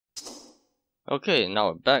Okay, now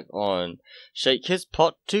we're back on Shake His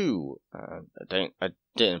Part 2. I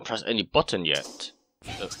didn't press any button yet.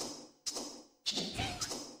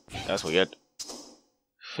 That's weird.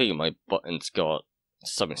 I think my button's got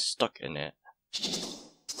something stuck in it.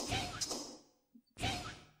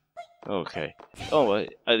 Okay. Oh, well,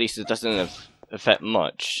 at least it doesn't affect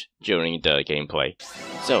much during the gameplay.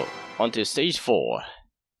 So, on to stage 4.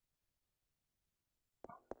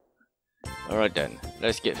 Alright then,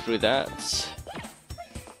 let's get through that.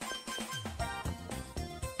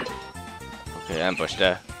 Okay, ambush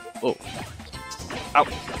there. Oh. Ow!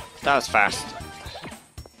 That was fast.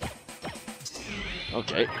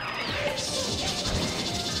 Okay.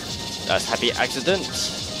 That's happy accident.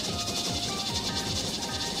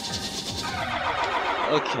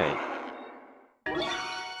 Okay.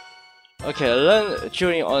 Okay, I learned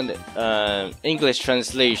during on English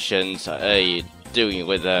translations doing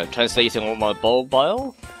with translating on my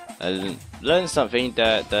mobile, and learned something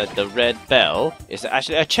that the red bell is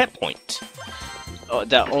actually a checkpoint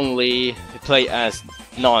that only play as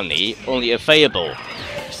Nani, only available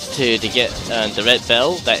to get the red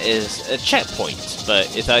bell. That is a checkpoint.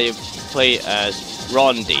 But if I play as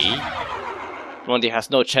Rondi has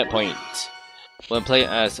no checkpoint. When playing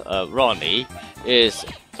as Ronnie is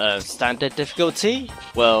standard difficulty.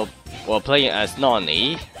 Well, while playing as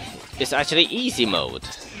Nani, it's actually easy mode.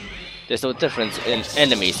 There's no difference in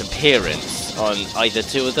enemies' appearance on either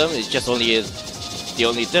two of them. It's just the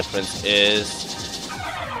only difference is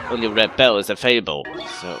only red bell is available.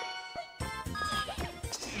 So.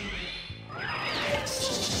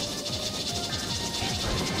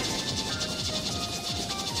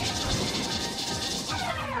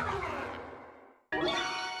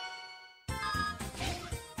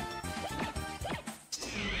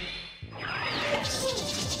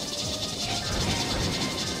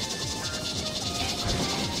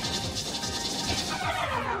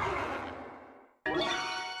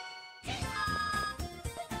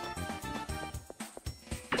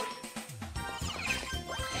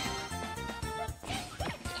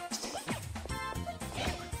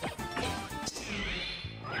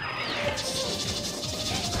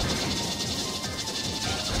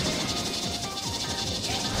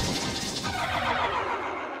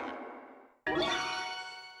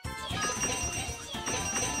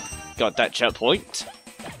 Got that checkpoint.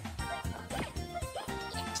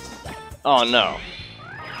 Oh no.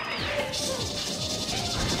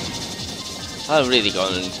 I've really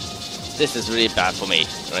gone. This is really bad for me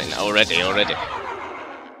right now already.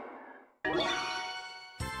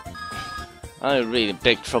 I'm really in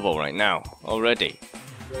big trouble right now already.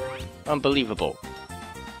 Unbelievable.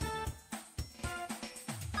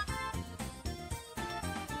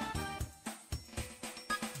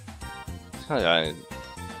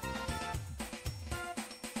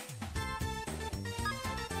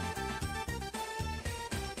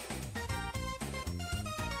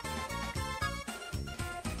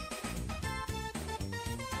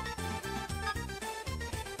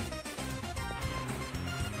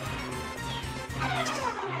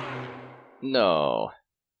 No.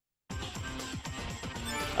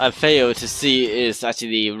 I failed to see is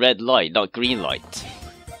actually red light, not green light.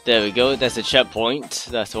 There we go, that's a checkpoint.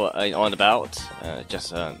 That's what I'm on about.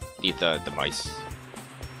 Just leave the mice.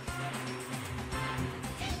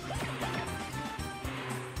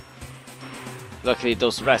 Luckily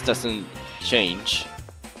those rats doesn't change.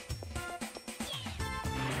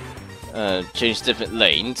 Change different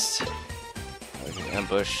lanes. Okay,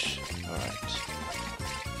 ambush. Alright.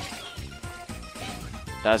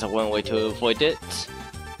 That's one way to avoid it.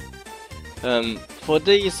 For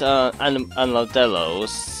these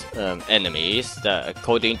Anladelos enemies, that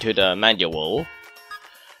according to the manual,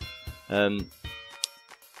 it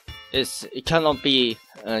cannot be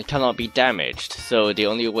damaged. So the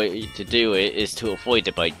only way to do it is to avoid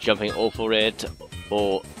it by jumping over it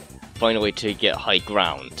or find a way to get high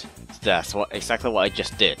ground. That's exactly what I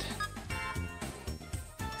just did.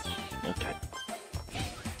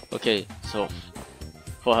 Okay, so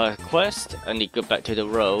for her quest, I need to go back to the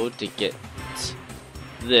road to get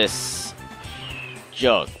this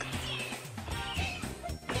jug.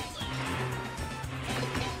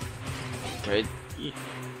 Okay.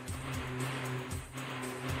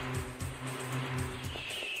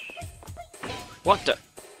 What the?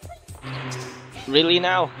 Really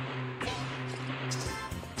now?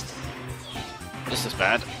 This is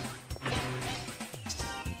bad.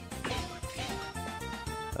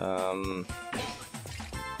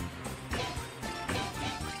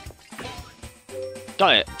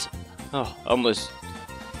 Got it! Oh, almost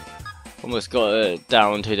got it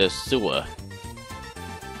down to the sewer.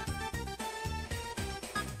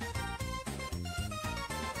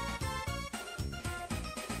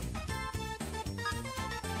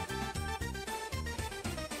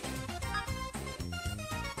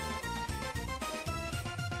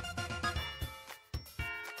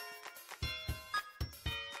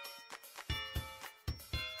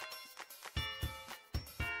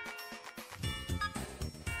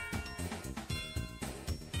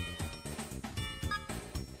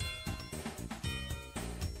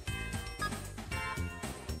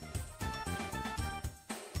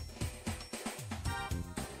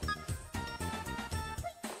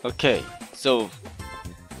 Okay, so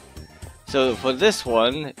for this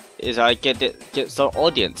one is I get some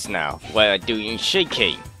audience now where I'm doing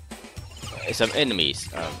shaking. Some enemies.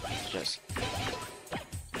 Just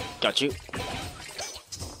got you.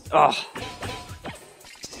 Oh,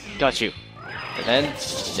 got you. And then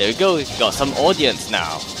there we go. Got some audience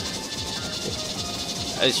now.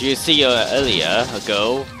 As you see earlier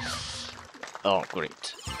ago. Oh,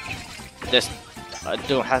 great. I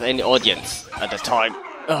don't have any audience at the time.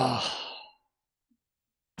 Oh,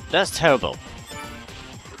 that's terrible.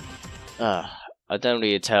 I done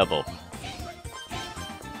really terrible.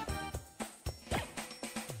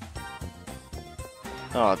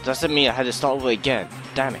 Oh, doesn't mean I had to start over again.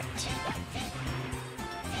 Damn it.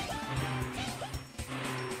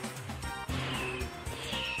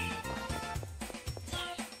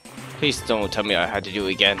 Please don't tell me I had to do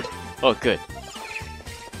it again. Oh, good.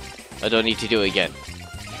 I don't need to do it again.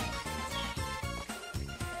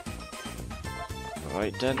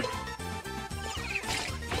 Alright then.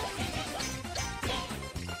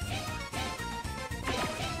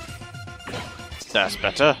 That's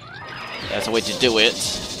better. That's the way to do it.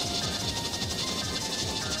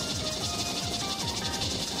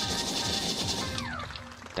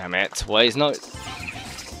 Damn it, why is not...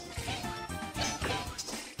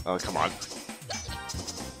 Oh, come on.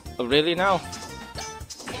 Oh, really now?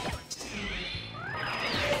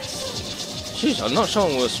 Jeez, I'm not sure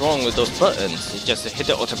what's wrong with those buttons. It just hit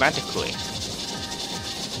it automatically.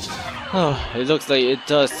 Oh, it looks like it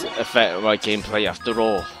does affect my gameplay after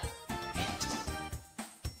all.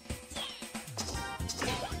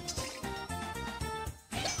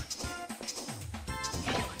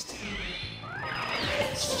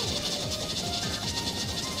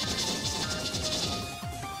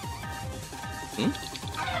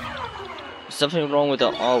 Something wrong with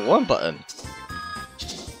the R1 button.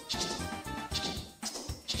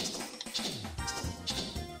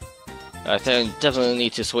 I think I definitely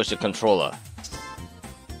need to switch the controller.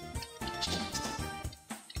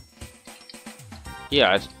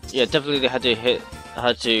 Yeah, definitely had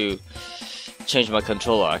to change my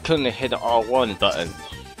controller. I couldn't hit the R1 button.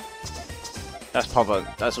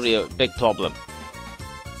 That's really a big problem.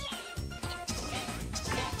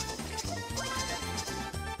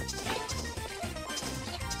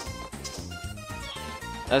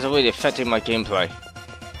 That's really affecting my gameplay.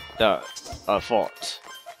 That I thought.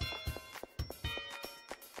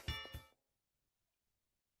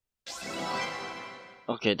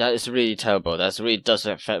 Okay, that is really terrible. That really does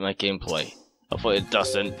affect my gameplay. I thought it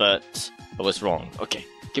doesn't, but I was wrong. Okay,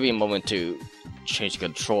 give me a moment to change the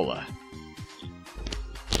controller.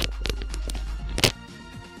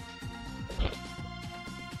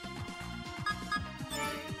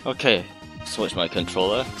 Okay, switch my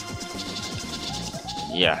controller.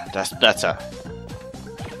 Yeah, that's better.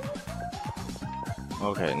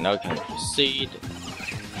 Okay, now I can proceed.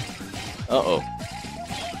 Uh-oh.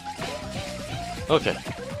 Okay,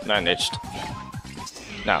 managed.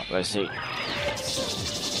 Now, let's see.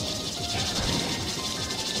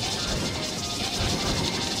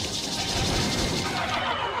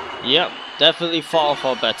 Yep, definitely far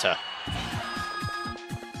better.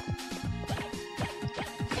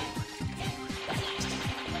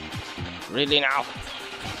 Really now?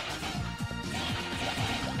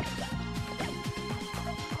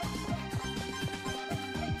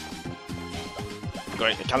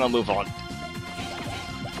 Great, I cannot move on.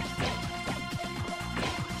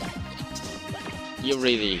 You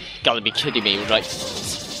really gotta be kidding me, right?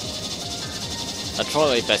 I try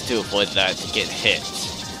my best to avoid that to get hit.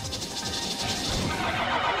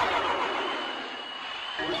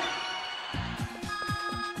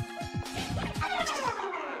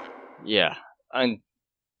 Yeah, I'm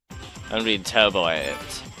really terrible at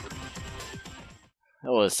it.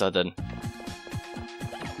 All of a sudden.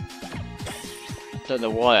 Don't know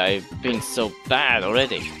why I've been so bad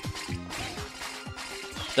already.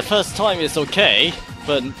 The first time is okay,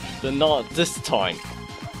 but not this time.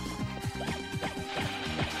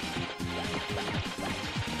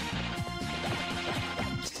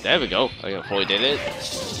 There we go, I avoided it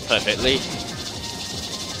perfectly.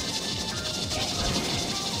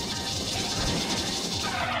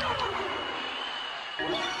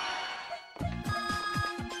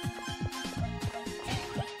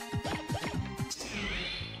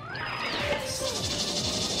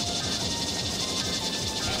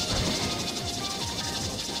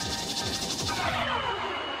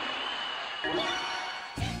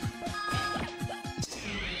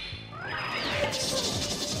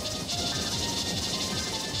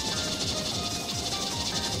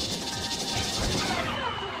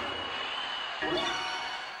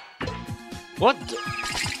 What?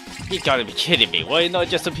 You gotta be kidding me. Why not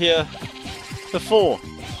just appear before?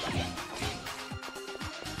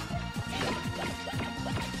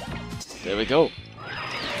 There we go.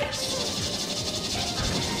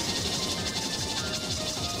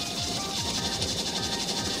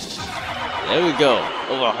 There we go.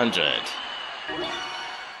 Over 100.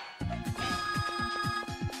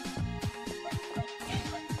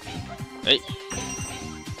 Hey.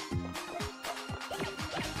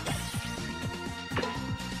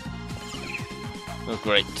 Oh,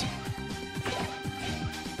 great.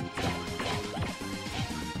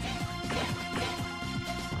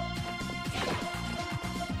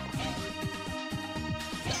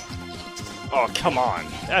 Oh, come on.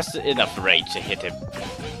 That's enough rage to hit him.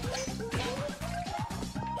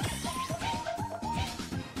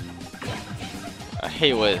 I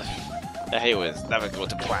hate with never go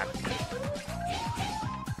to plan.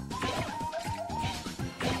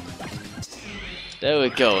 There we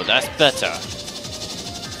go, that's better.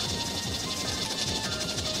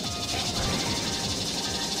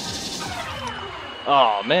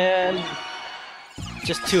 Oh man,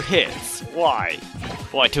 just 2 hits. Why?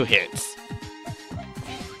 Why 2 hits?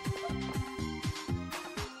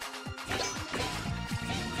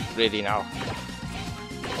 Really now?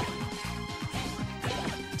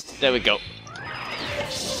 There we go.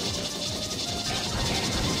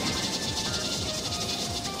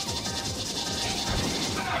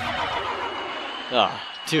 Ah,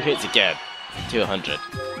 2 hits again. 200.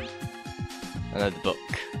 Another book.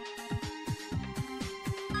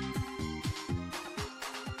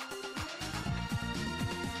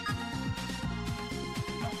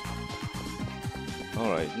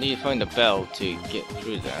 Alright, need to find a bell to get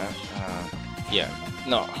through that. Yeah,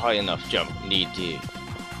 not high enough jump. Need to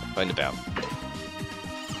find a bell.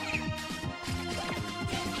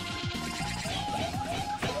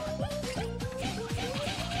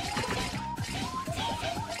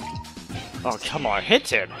 Oh, come on, hit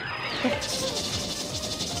him!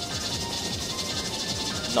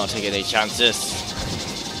 Not taking any chances.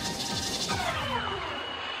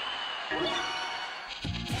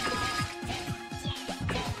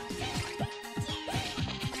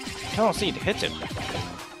 Can't see to hit him.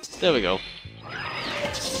 There we go.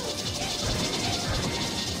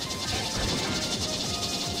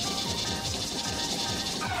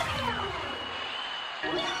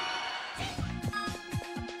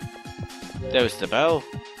 There's the bell.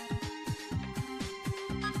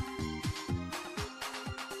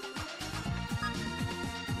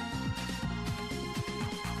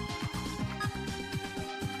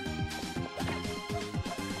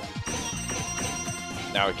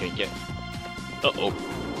 Now we can get... Uh-oh.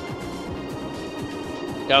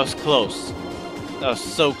 That was close. That was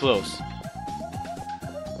so close.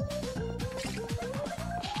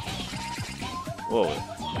 Whoa.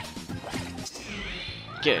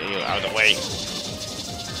 Get you out of the way.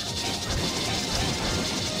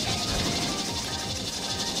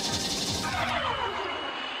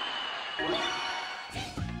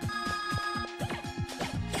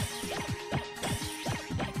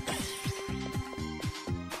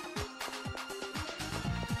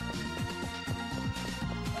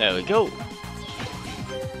 There we go.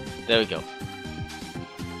 There we go.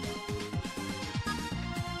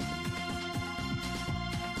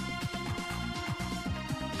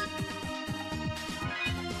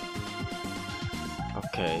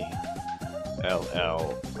 Okay. L,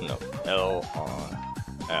 no, L on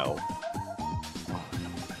L.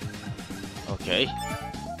 Okay.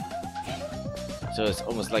 So it's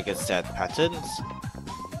almost like a Z patterns.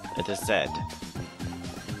 It is Z.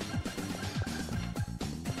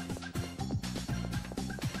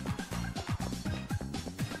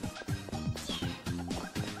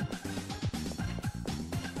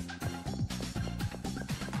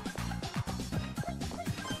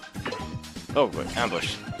 Oh, wait,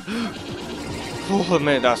 ambush. Oh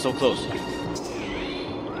man, that's so close.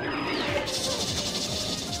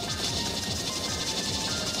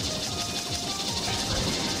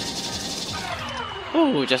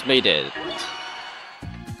 Oh, we just made it.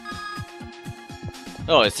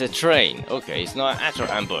 Oh, it's a train. Okay, it's not an actual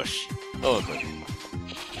ambush. Oh, good.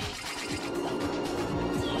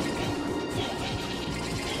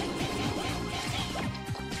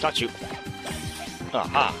 Got you.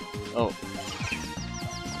 Aha. Oh.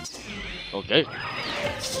 Okay.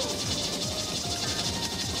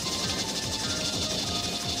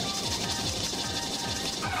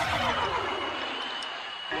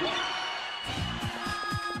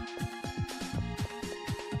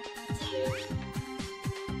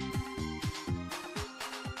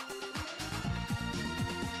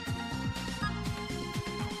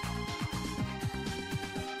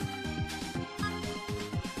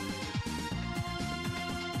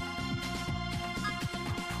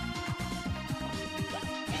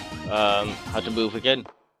 How to move again?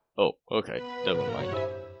 Oh, okay, never mind.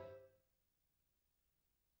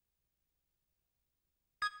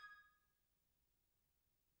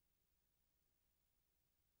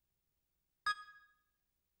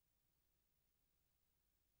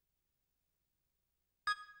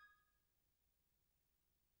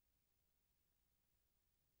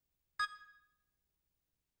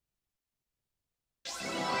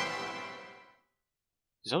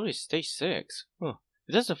 It's only stage 6. Huh.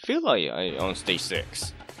 It doesn't feel like I'm on stage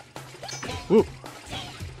 6. Woo!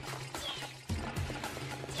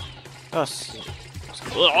 That's...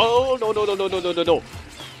 Oh, no, no, no, no, no, no, no, no!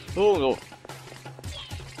 Oh, no!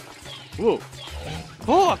 Whoa!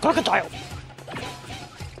 Oh, a crocodile!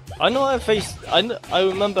 I know I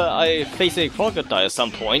remember I faced a crocodile at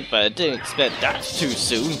some point, but I didn't expect that too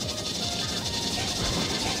soon.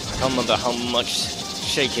 I can't remember how much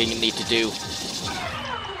shaking you need to do.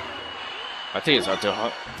 I think it's up to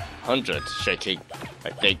 100 shaking, I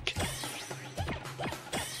think.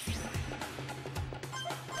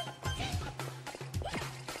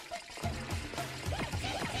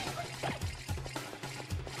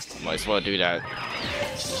 Might as well do that.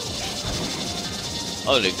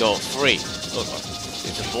 Only got 3. Oh,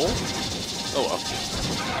 is it 4? Oh well.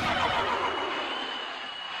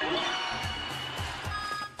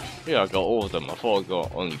 Yeah, I got all of them. I thought I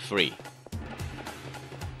got only 3.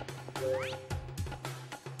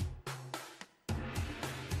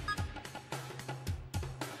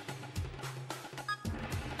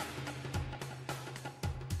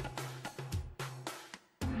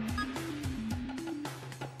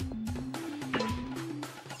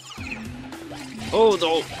 Oh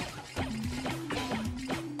no!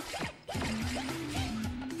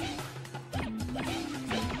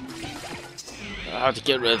 I have to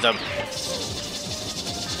get rid of them.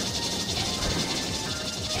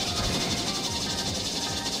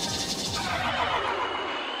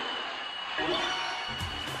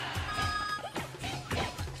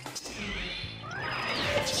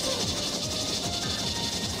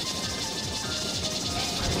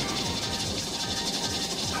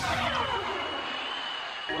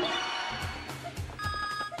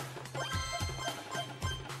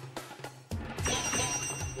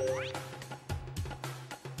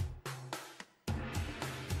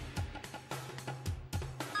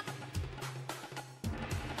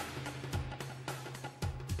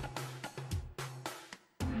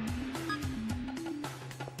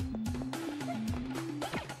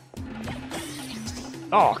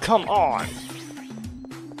 Oh, come on!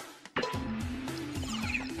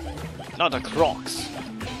 Not the crocs.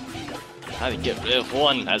 I had to get rid of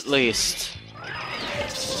one at least.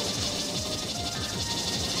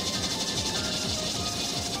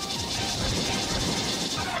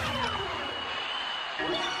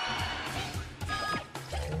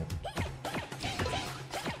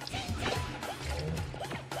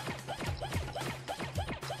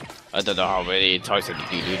 I don't know how many times I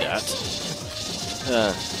can do that.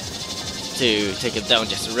 To take it down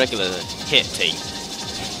just a regular hitting.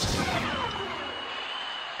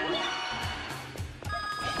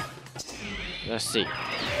 Let's see.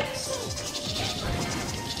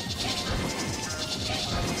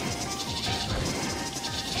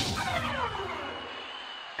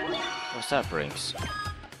 What's that brings?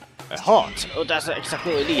 A heart! Oh, that's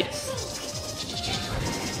exactly what we need.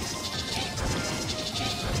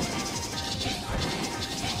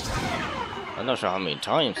 I'm not sure how many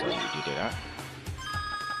times I need to do that.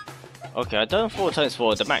 Okay, I've done 4 times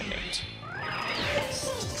for the magnet.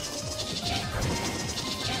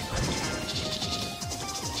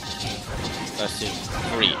 Let's see,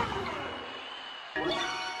 3.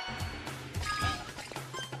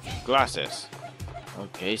 Glasses.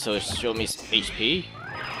 Okay, so it shows me HP.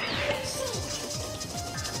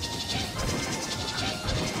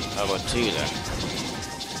 How about 2 then?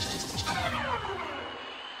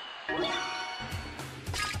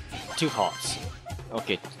 Two hearts.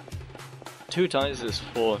 Okay. 2 times is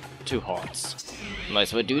for 2 hearts. Might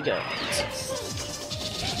as well do that.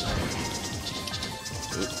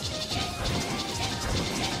 Oops.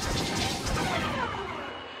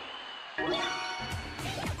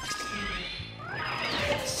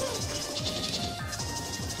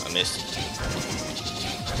 I missed.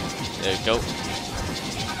 There we go.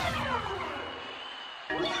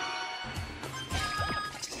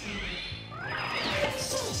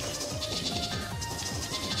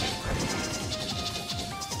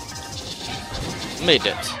 Made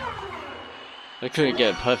it. I couldn't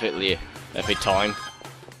get it perfectly every time.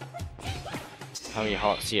 How many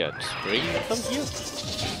hearts here? 3 of them here?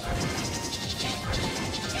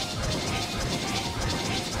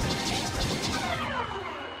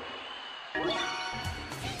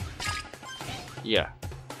 Yeah.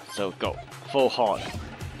 So go. Full heart.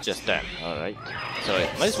 Just then. Alright. So I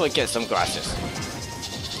might as well get some glasses.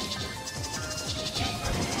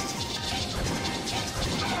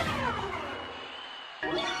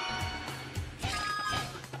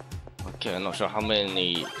 Okay, I'm not sure how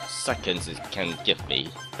many seconds it can give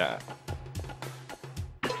me that.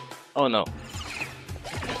 Oh no.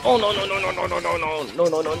 Oh no no no no no no no no no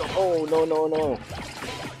no no no oh no no no.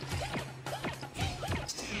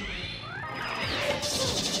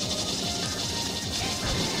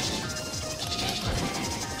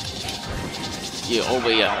 You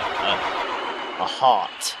over a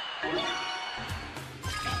heart.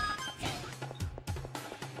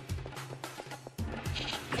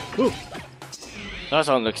 Ooh. That's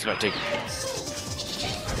unexpected.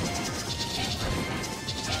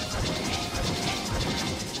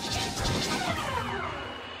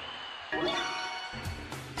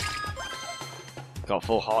 Got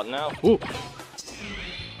full heart now. Ooh.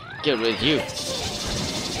 Get rid of you.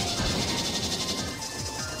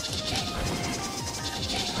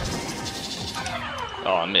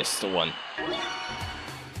 Oh, I missed the one.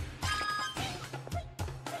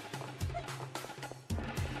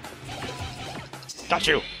 Got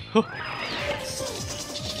you. Whew.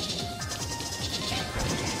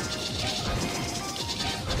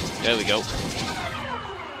 There we go.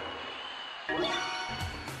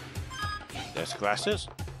 There's glasses.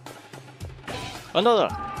 Another.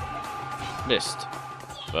 Missed.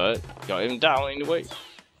 But got him down anyway.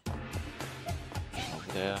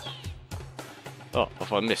 Over there. Oh,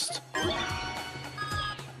 if I missed.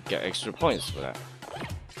 Get extra points for that.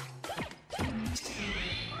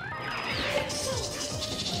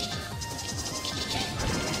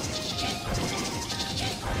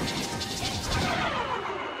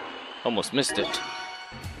 Almost missed it.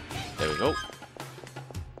 There we go.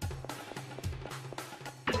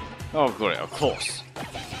 Oh great, of course.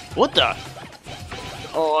 What the?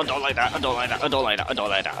 Oh, I don't like that. I don't like that. I don't like that. I don't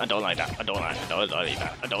like that. I don't like that. I don't like that. I don't like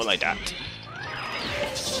that. I don't like that.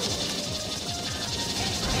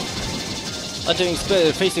 I didn't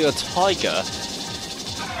expect facing a tiger.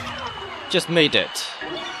 Just made it.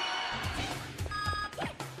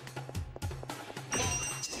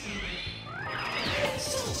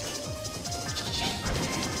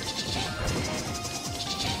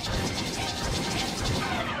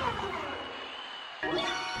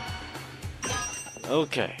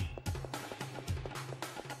 Okay.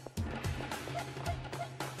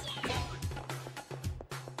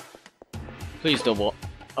 Please no more.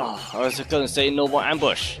 Oh, I was gonna say no more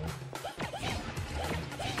ambush.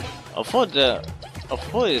 I thought the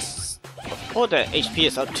HP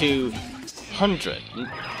is up to 100,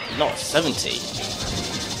 not 70.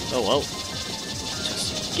 Oh well.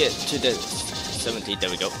 Just get to the 70. There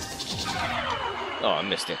we go. Oh, I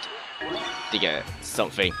missed it. To get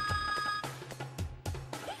something.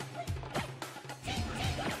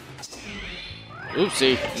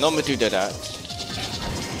 Oopsie, not meant to do that.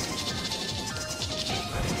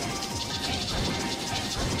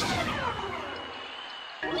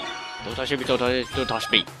 Don't touch me, don't touch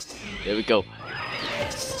me. There we go.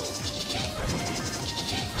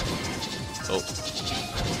 Oh.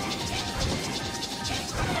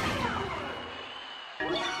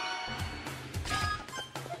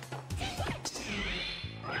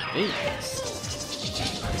 Okay.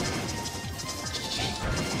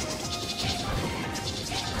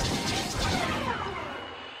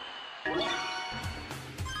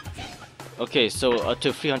 Okay, so up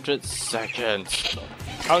to 300 seconds.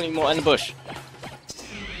 How many more ambush?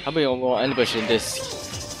 How many more ambush in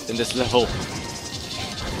this level?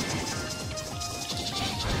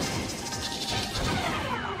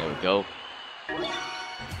 There we go.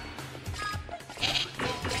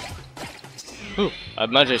 Ooh, I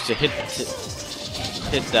managed to hit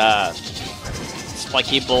the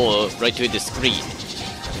spiky ball right to the screen.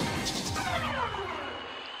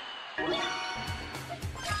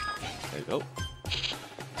 There you go.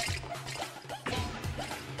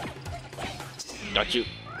 Got you.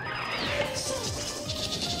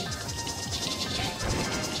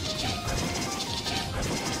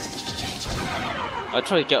 I'll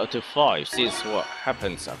try to get up to 5, see what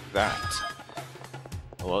happens after that.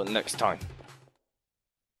 Well, next time.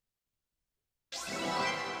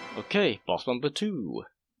 Okay, boss number 2.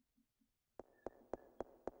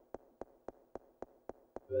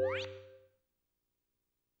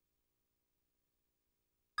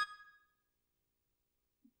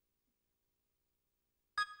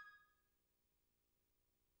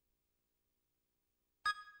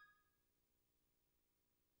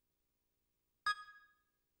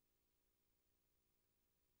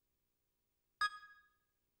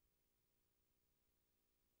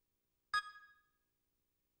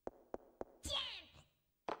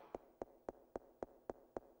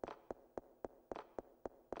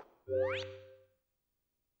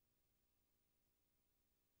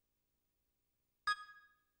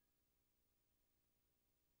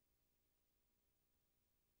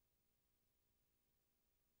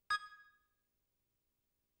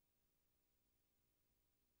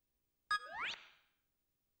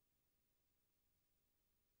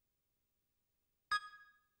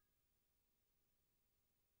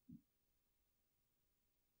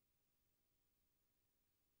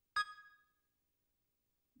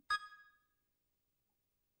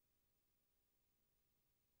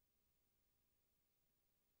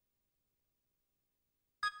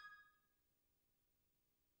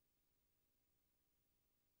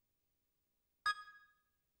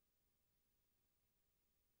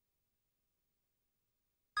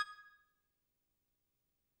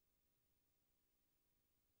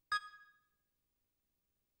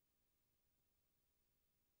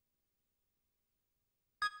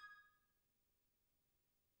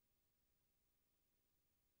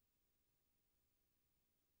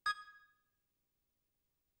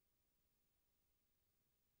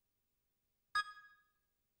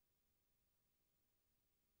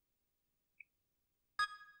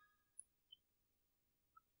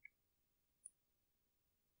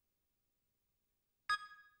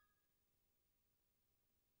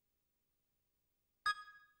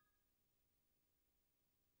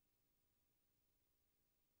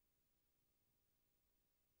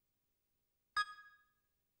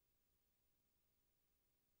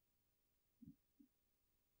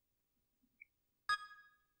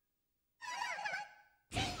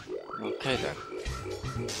 Okay then.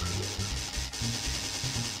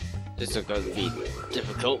 This is going to be a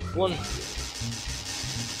difficult one. I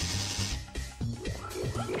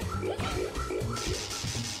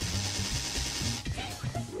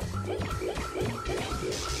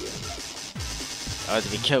have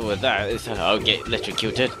to be careful with that, I'll get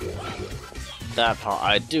electrocuted. That part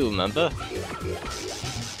I do remember.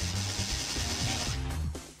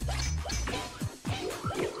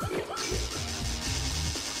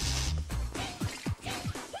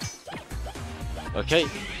 Okay,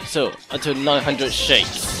 so until 900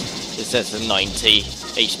 shakes, it says the 90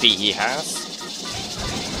 HP he has.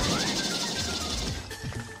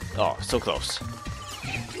 Oh, so close.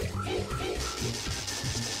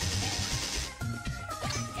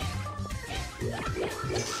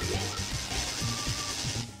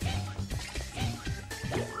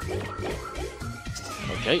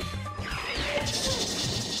 Okay.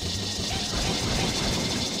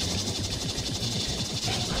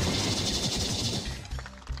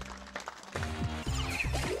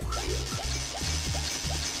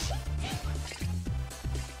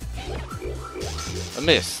 I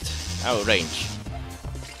missed. Out of range.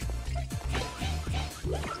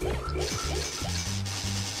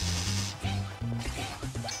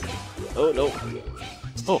 Oh no.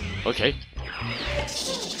 Oh, okay.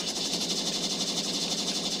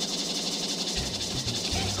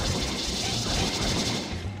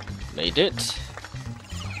 Made it.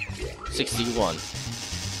 61.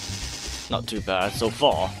 Not too bad so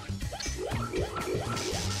far.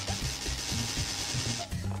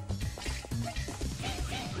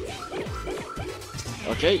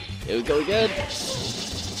 Okay, here we go again.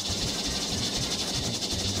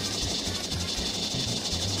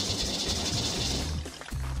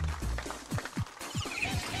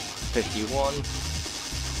 $51.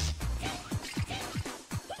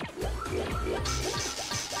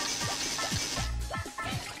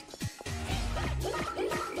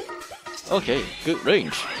 Okay, good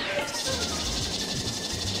range.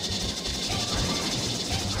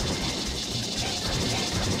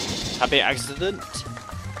 Happy accident.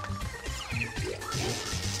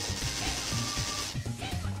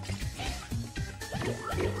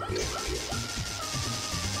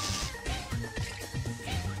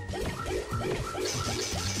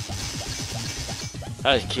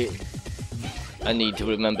 Okay, I need to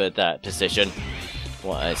remember that position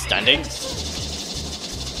while I'm standing.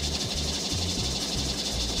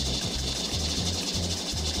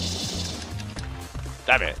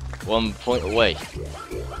 Damn it, 1 point away.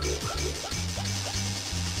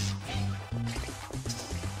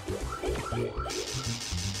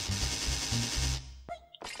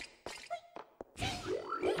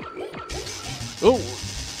 Oh,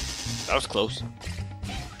 that was close.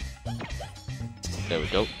 There we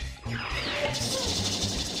go.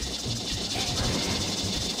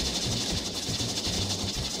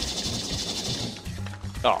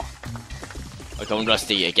 Oh, I gone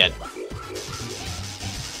rusty again.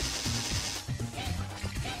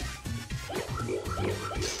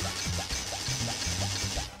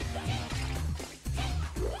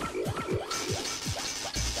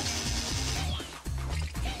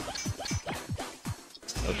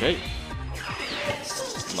 Okay.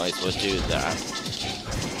 Might as well do that.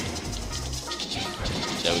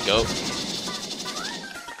 There we go.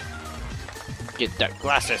 Get that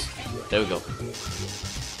glasses. There we go.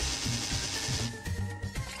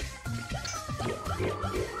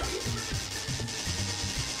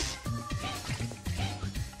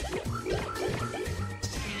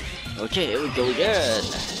 Okay, here we go again.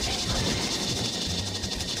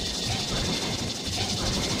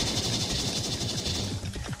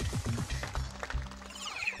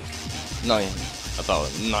 About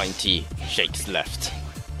 90 shakes left.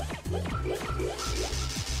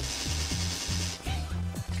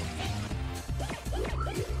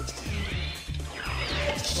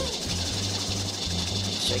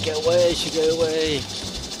 Shake it away, shake it away.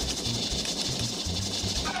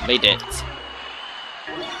 Made it.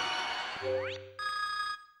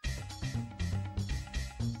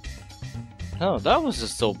 Oh, that wasn't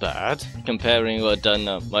so bad, comparing what I've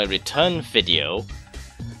done my return video.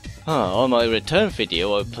 On my return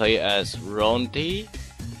video, I play as Rondi.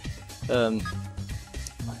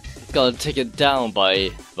 Got taken down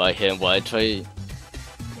by him while I try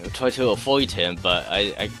to avoid him, but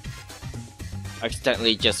I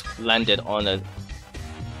accidentally just landed on a.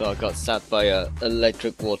 So I got stabbed by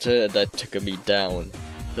electric water and that took me down.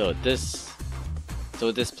 So this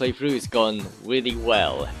playthrough has gone really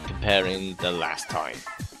well comparing the last time,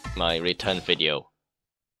 my return video.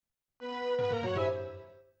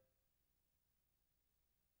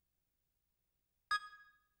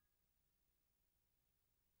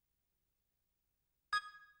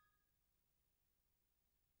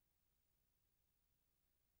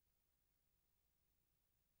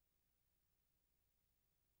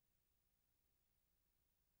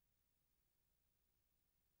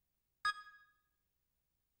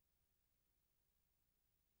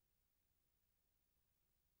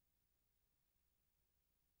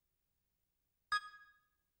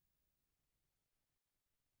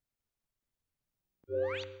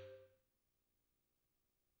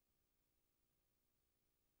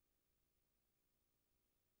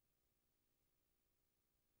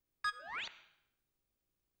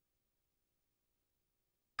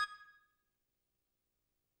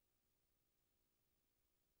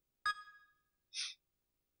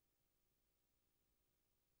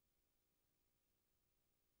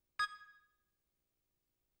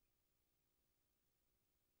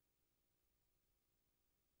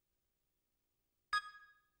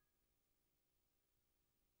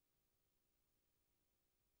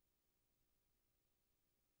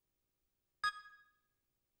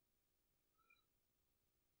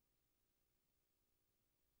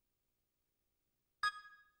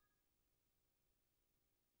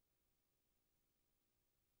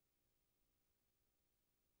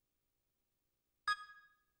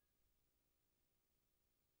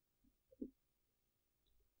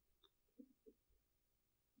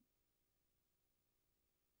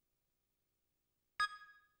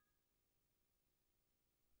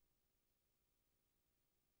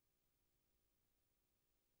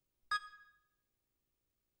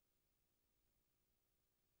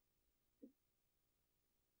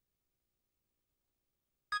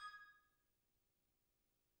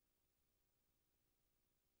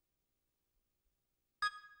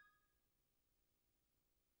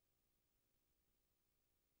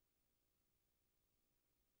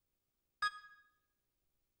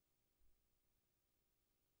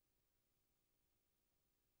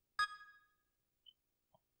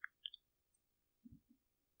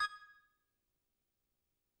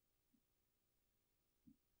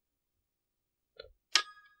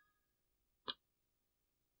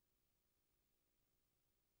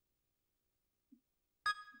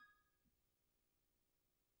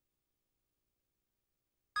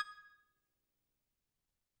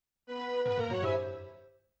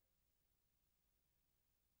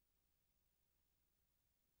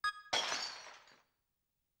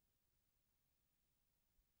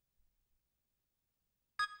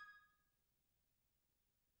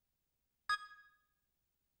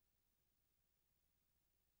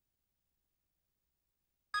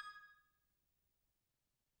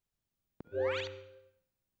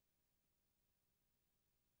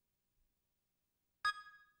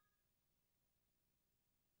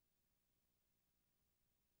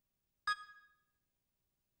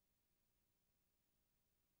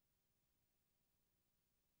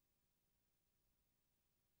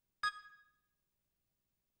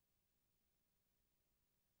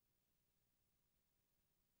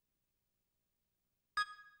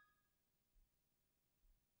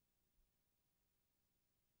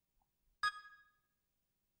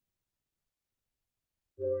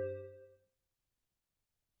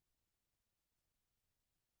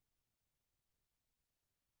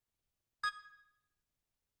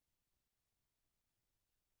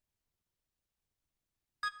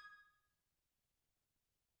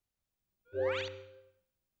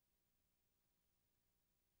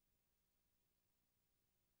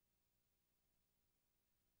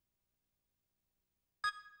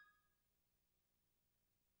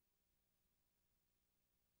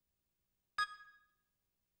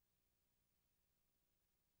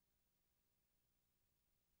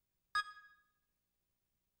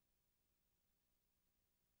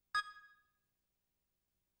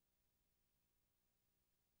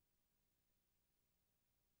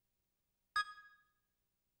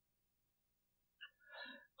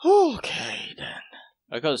 Okay then.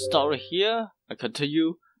 I gotta start here. I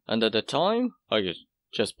continue another time. I could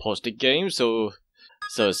just pause the game so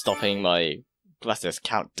stopping my glasses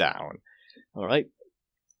countdown. Alright.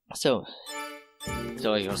 So I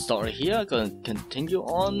gotta start here, I'm gonna continue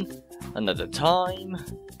on another time.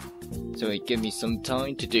 So it give me some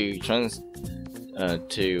time to do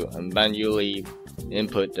manually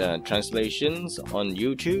input translations on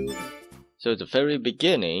YouTube. So the very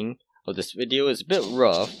beginning of this video is a bit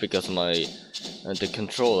rough because my the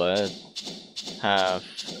controller have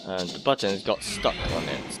the buttons got stuck on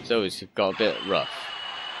it, so it's got a bit rough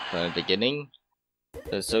from the beginning.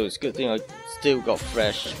 So it's a good thing I still got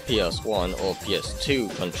fresh PS1 or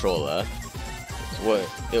PS2 controller. So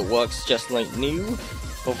it works just like new.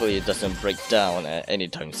 Hopefully it doesn't break down at any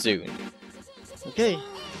time soon. Okay,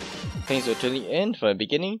 things are tuning in from the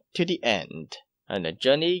beginning to the end, and the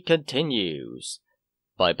journey continues.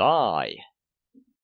 Bye bye.